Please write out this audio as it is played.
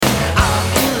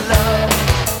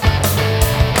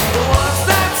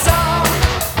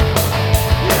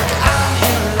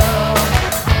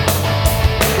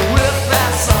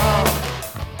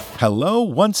Hello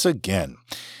once again.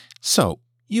 So,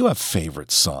 you have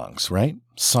favorite songs, right?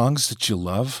 Songs that you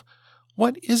love?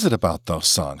 What is it about those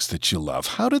songs that you love?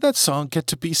 How did that song get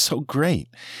to be so great?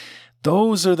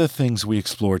 Those are the things we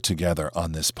explore together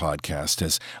on this podcast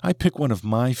as I pick one of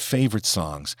my favorite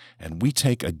songs and we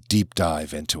take a deep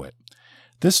dive into it.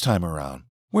 This time around,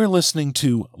 we're listening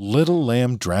to Little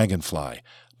Lamb Dragonfly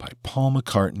by Paul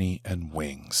McCartney and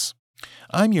Wings.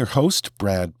 I'm your host,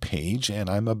 Brad Page, and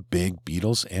I'm a big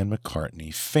Beatles and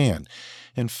McCartney fan.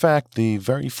 In fact, the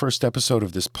very first episode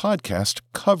of this podcast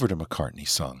covered a McCartney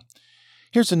song.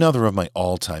 Here's another of my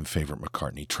all-time favorite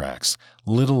McCartney tracks,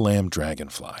 Little Lamb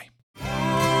Dragonfly.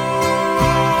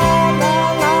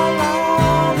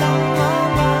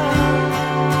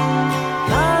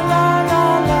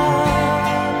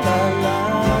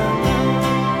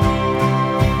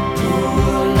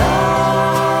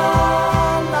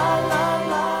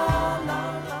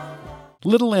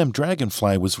 Little Lamb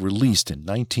Dragonfly was released in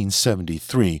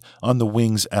 1973 on the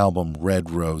Wings album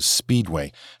Red Rose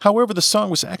Speedway. However, the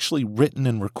song was actually written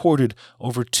and recorded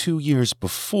over 2 years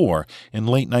before, in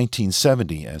late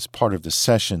 1970, as part of the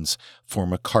sessions for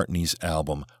McCartney's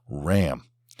album Ram.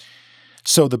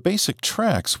 So the basic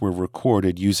tracks were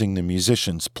recorded using the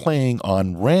musicians playing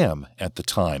on Ram at the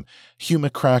time, Hugh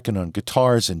McCracken on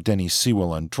guitars and Denny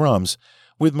Sewell on drums,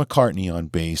 with McCartney on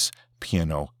bass,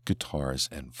 piano, guitars,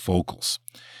 and vocals.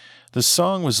 The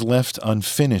song was left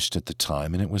unfinished at the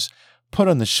time, and it was put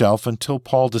on the shelf until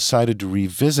Paul decided to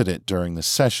revisit it during the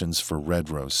sessions for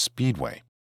Red Rose Speedway.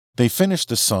 They finished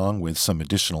the song with some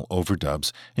additional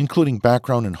overdubs, including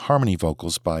background and harmony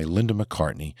vocals by Linda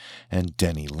McCartney and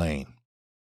Denny Laine.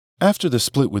 After the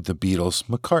split with the Beatles,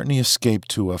 McCartney escaped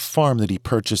to a farm that he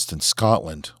purchased in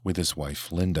Scotland with his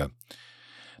wife Linda.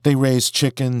 They raised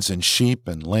chickens and sheep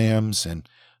and lambs, and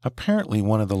apparently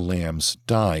one of the lambs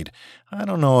died. I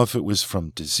don't know if it was from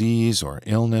disease or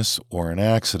illness or an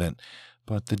accident,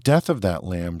 but the death of that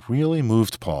lamb really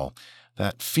moved Paul,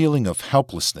 that feeling of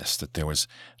helplessness that there was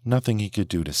nothing he could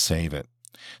do to save it.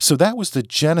 So that was the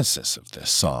genesis of this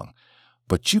song,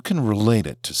 but you can relate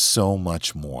it to so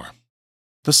much more.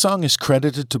 The song is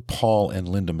credited to Paul and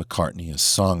Linda McCartney as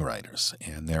songwriters,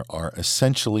 and there are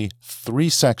essentially 3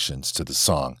 sections to the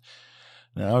song.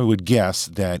 Now, I would guess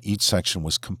that each section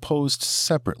was composed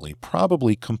separately,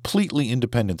 probably completely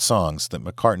independent songs that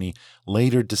McCartney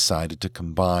later decided to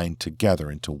combine together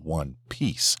into one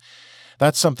piece.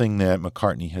 That's something that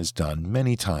McCartney has done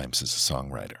many times as a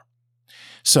songwriter.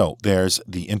 So, there's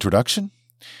the introduction,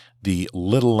 the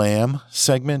Little Lamb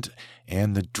segment,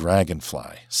 and the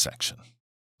Dragonfly section.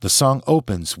 The song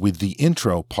opens with the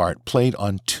intro part played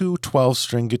on 2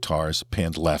 12-string guitars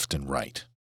panned left and right.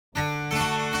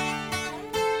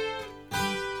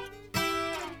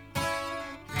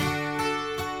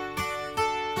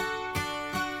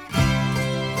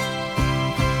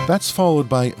 That's followed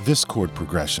by this chord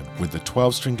progression, with the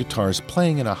 12-string guitars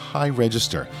playing in a high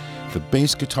register, the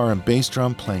bass guitar and bass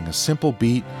drum playing a simple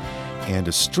beat, and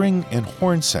a string and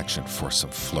horn section for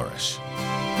some flourish.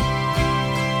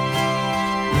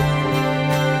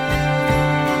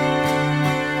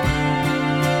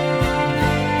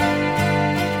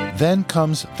 Then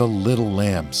comes the Little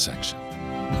Lamb section.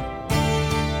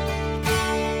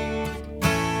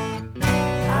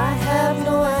 I have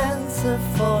no answer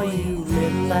for you,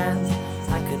 little lamb.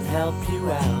 I could help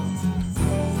you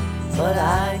out, but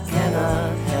I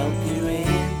cannot help you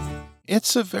in.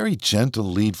 It's a very gentle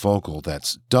lead vocal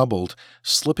that's doubled,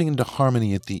 slipping into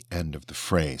harmony at the end of the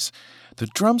phrase. The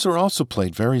drums are also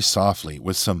played very softly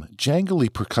with some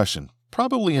jangly percussion,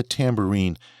 probably a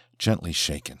tambourine, gently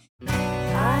shaken.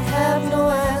 I have no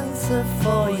answer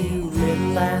for you, little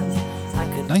lamb.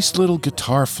 Nice little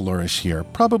guitar flourish here,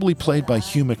 probably played by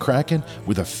Hugh McCracken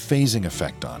with a phasing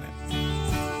effect on it.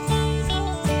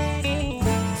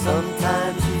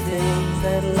 Sometimes you think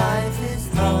that life is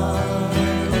hard,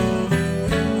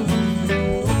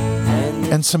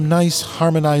 And some nice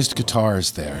harmonized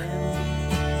guitars there.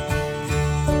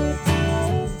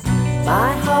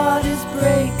 my heart is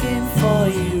breaking for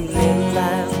you, little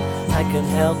lamb. I can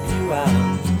help you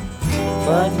out,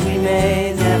 but we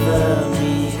may never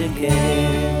meet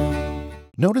again.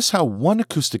 Notice how one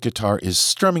acoustic guitar is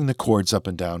strumming the chords up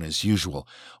and down as usual,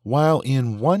 while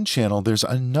in one channel there's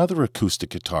another acoustic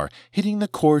guitar hitting the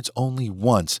chords only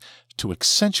once to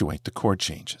accentuate the chord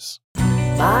changes.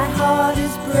 My heart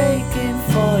is breaking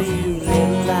for you,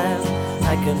 little lamb.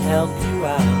 I can help you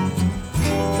out,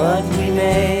 but we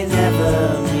may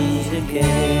never meet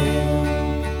again.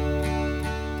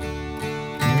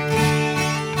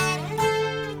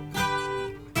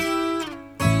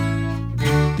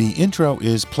 The intro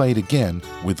is played again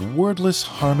with wordless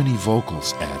harmony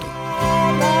vocals added.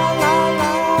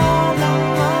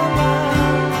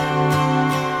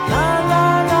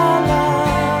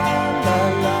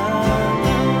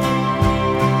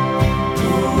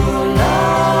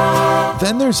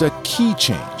 Then there's a key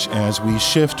change as we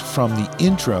shift from the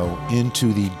intro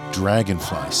into the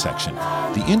Dragonfly section.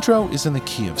 The intro is in the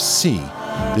key of C.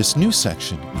 This new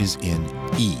section is in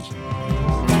E.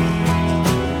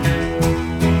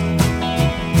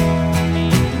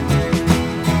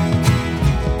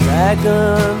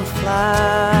 Dragonfly.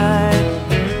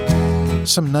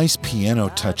 Some nice piano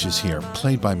touches here,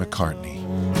 played by McCartney.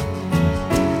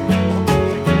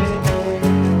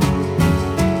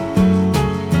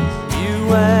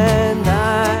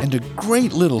 And a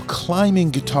great little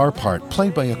climbing guitar part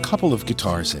played by a couple of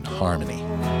guitars in harmony.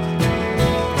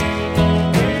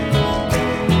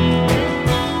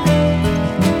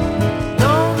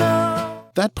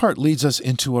 That part leads us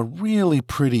into a really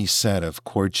pretty set of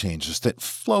chord changes that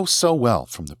flow so well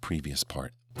from the previous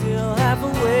part. We'll have a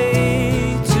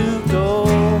way to go.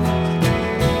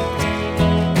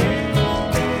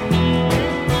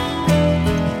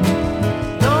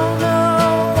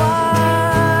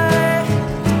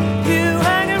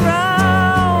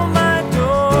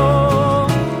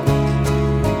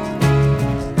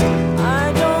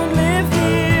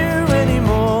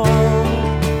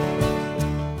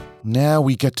 Now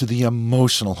we get to the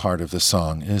emotional heart of the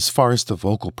song as far as the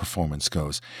vocal performance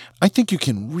goes. I think you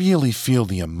can really feel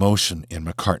the emotion in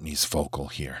McCartney's vocal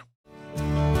here.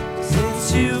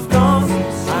 Since you've gone,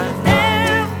 I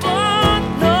never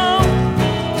know.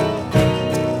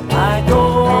 I go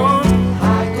on,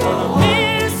 gonna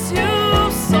miss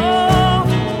you so.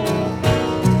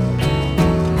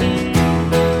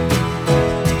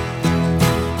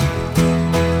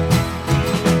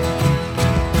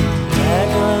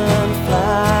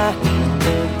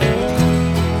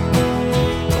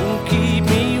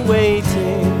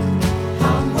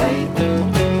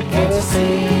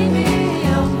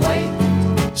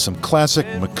 Some classic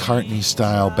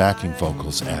McCartney-style backing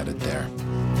vocals added there.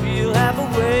 We'll have a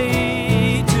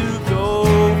way to go.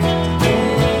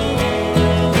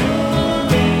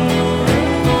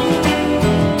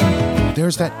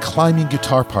 There's that climbing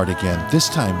guitar part again, this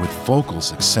time with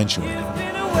vocals accentuated.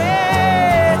 Been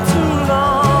away too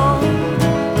long.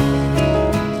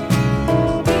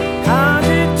 How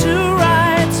did two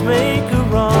rights make a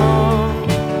wrong?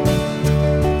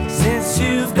 Since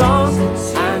you've gone,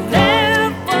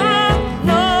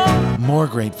 more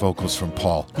great vocals from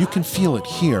Paul. You can feel it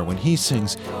here when he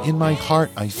sings, "In my heart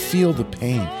I feel the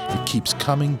pain. It keeps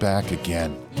coming back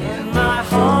again." in my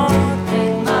heart, I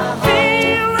feel the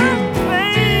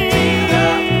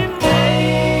pain.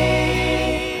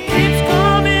 Keeps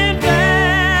coming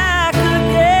back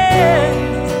again.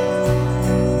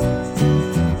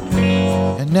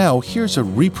 And now here's a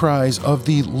reprise of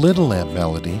the Little Lamb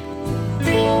melody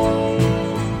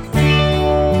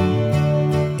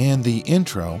and the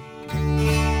intro.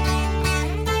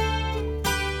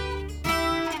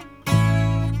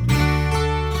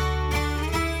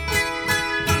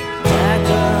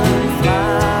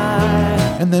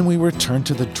 And then we return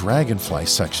to the Dragonfly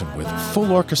section with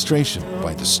full orchestration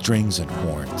by the strings and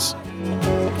horns.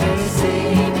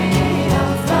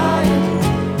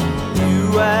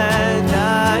 You and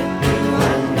I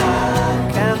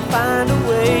can find a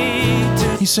way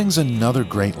to. He sings another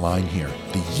great line here.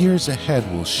 The years ahead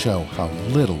will show how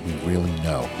little we really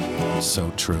know. So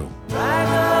true. The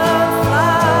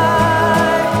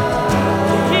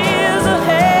years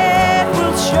ahead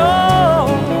will show.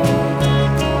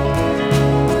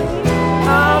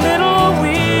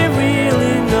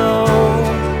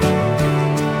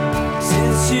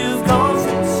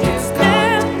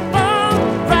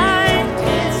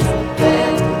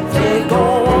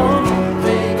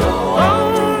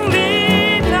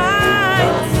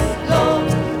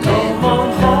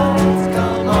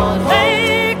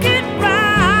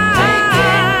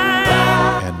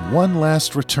 One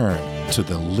last return to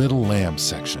the Little Lamb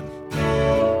section.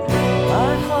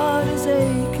 My heart is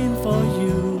aching for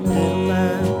you, little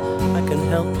lamb. I can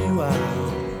help you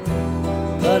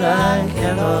out, but I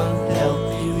cannot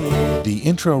help you in. The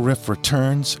intro riff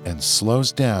returns and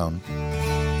slows down.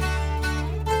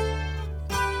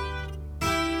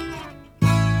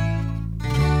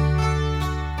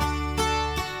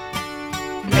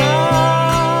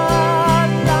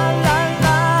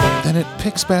 Then it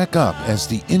picks back up as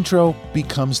the intro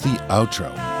becomes the outro.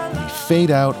 We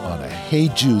fade out on a Hey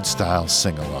Jude style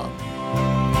sing-along.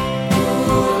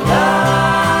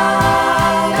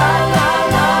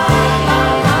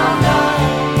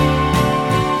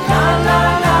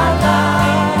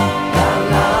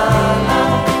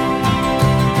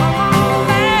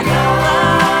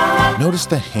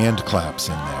 the hand claps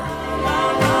in there.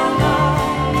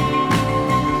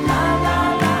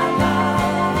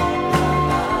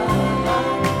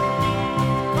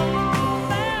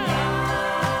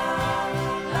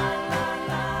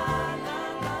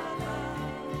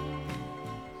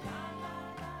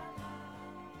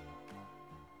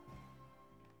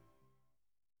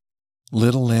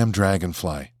 Little Lamb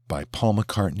Dragonfly by Paul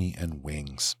McCartney and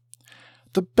Wings.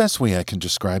 The best way I can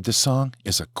describe this song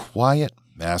is a quiet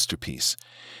masterpiece.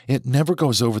 It never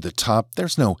goes over the top,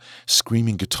 there's no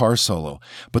screaming guitar solo,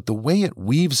 but the way it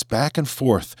weaves back and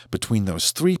forth between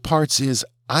those three parts is,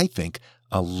 I think,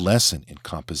 a lesson in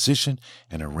composition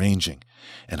and arranging,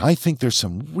 and I think there's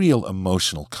some real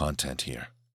emotional content here.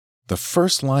 The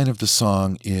first line of the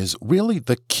song is really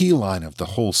the key line of the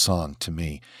whole song to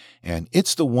me, and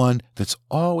it's the one that's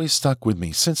always stuck with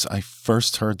me since I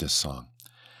first heard this song.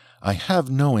 I have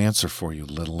no answer for you,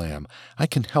 little lamb. I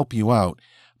can help you out,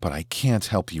 but I can't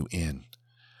help you in.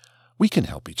 We can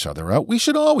help each other out. We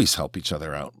should always help each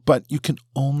other out, but you can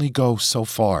only go so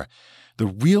far. The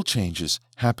real changes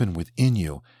happen within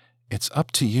you. It's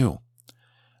up to you.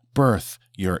 Birth,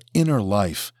 your inner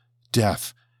life,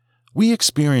 death. We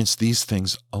experience these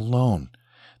things alone.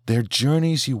 They're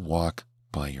journeys you walk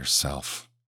by yourself.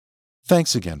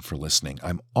 Thanks again for listening.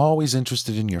 I'm always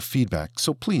interested in your feedback,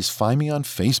 so please find me on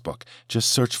Facebook.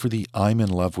 Just search for the I'm in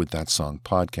Love with That Song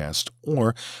podcast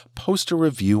or post a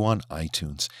review on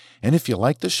iTunes. And if you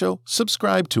like the show,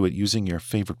 subscribe to it using your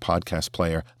favorite podcast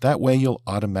player. That way you'll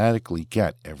automatically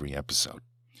get every episode.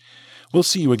 We'll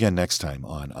see you again next time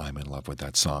on I'm in Love with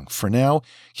That Song. For now,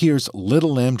 here's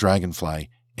Little Lamb Dragonfly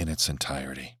in its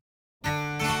entirety.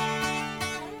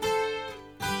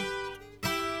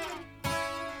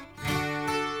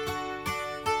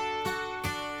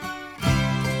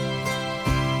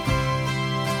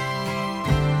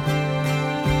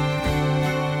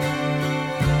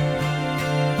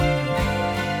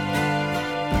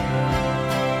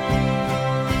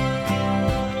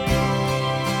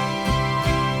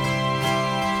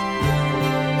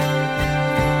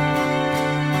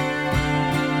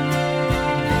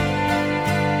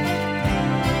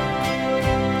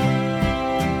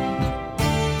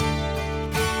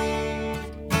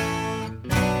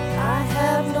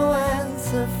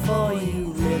 For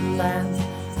you, little lamb,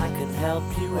 I can help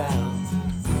you out,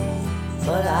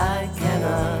 but I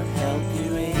cannot help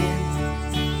you in.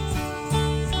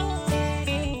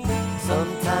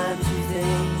 Sometimes you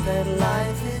think that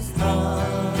life is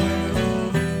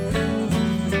hard,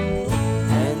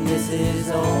 and this is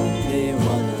only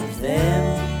one of them.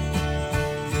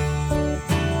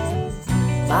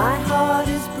 My heart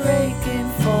is breaking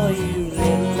for you,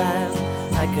 little lamb,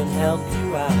 I can help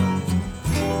you out,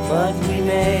 but we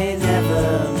may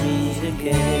never meet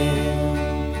again.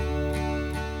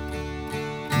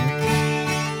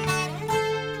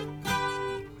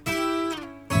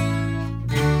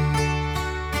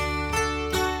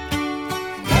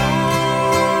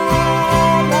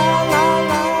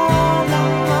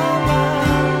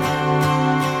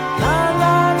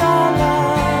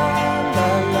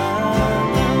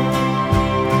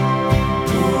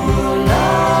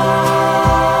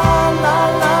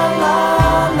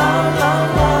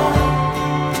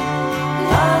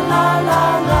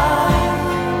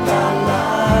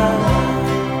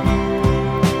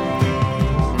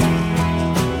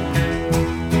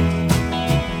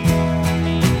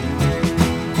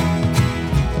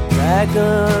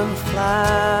 Dragonfly,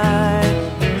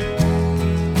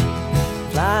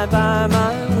 fly by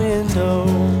my window.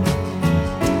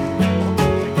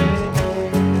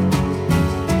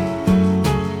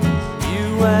 You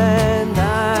and I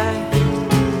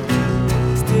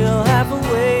still have a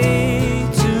way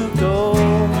to go.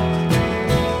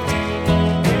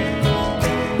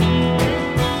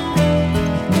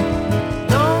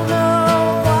 Don't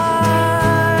know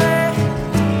why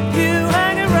you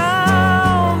hang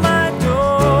around my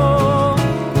door.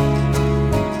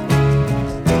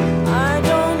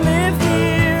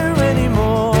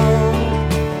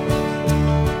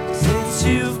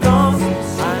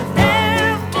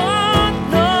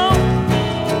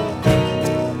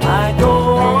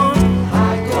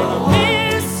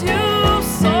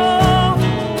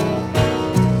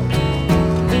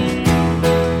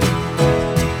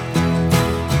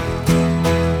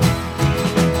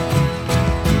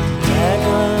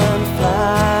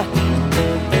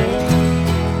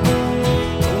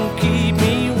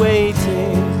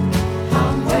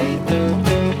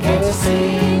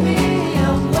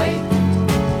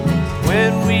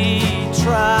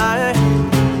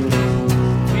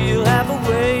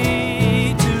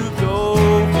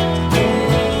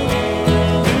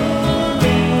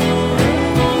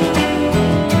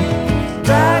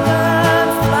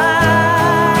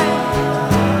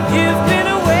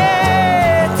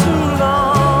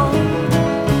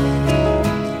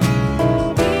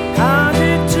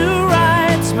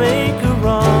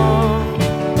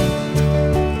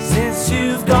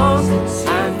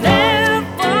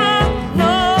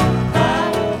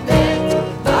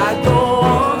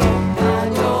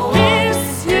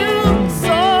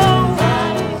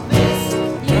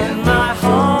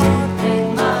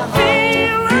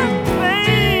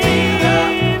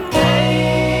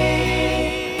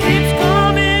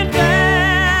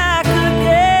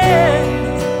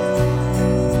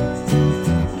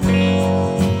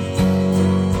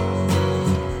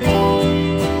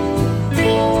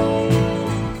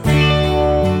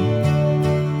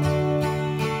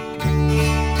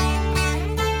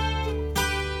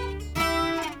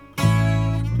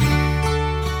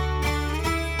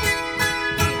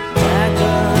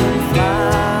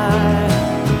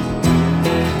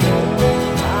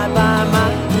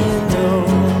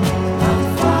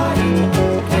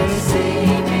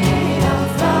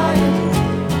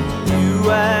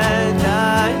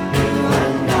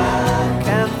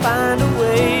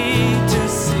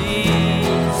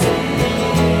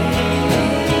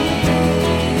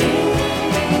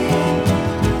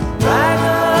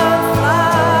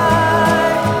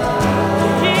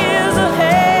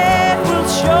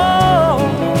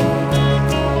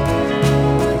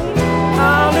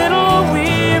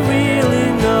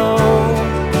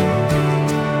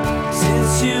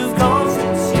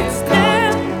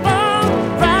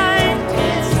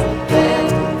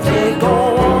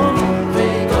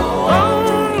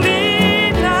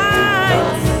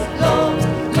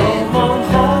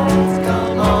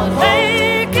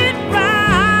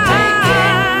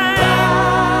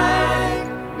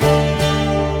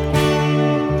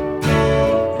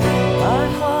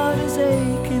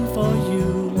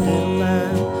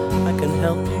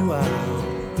 help you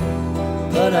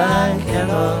out, but I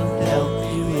cannot